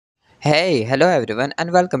Hey, hello everyone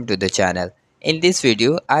and welcome to the channel. In this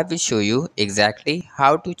video, I will show you exactly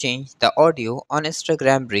how to change the audio on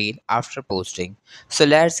Instagram Reel after posting. So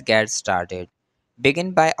let's get started.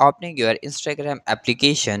 Begin by opening your Instagram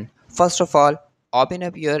application. First of all, open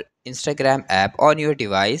up your Instagram app on your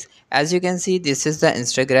device. As you can see, this is the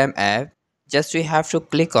Instagram app. Just we have to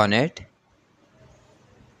click on it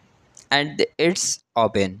and it's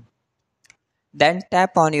open. Then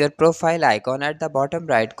tap on your profile icon at the bottom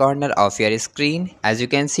right corner of your screen. As you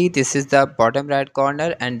can see, this is the bottom right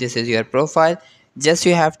corner and this is your profile. Just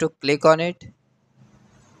you have to click on it.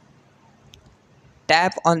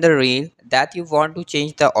 Tap on the reel that you want to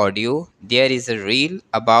change the audio. There is a reel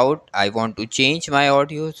about I want to change my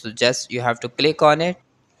audio. So just you have to click on it.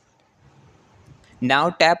 Now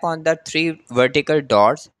tap on the three vertical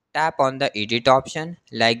dots. Tap on the edit option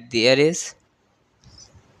like there is.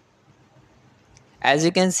 As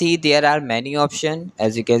you can see, there are many options.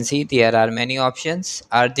 As you can see, there are many options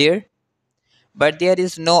are there, but there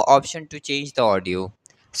is no option to change the audio.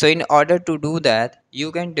 So in order to do that,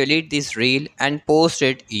 you can delete this reel and post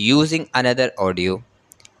it using another audio.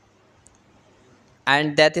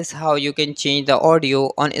 And that is how you can change the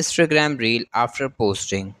audio on Instagram reel after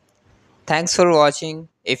posting. Thanks for watching.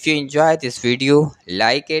 If you enjoyed this video,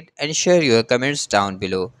 like it and share your comments down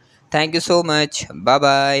below. Thank you so much. Bye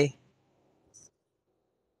bye.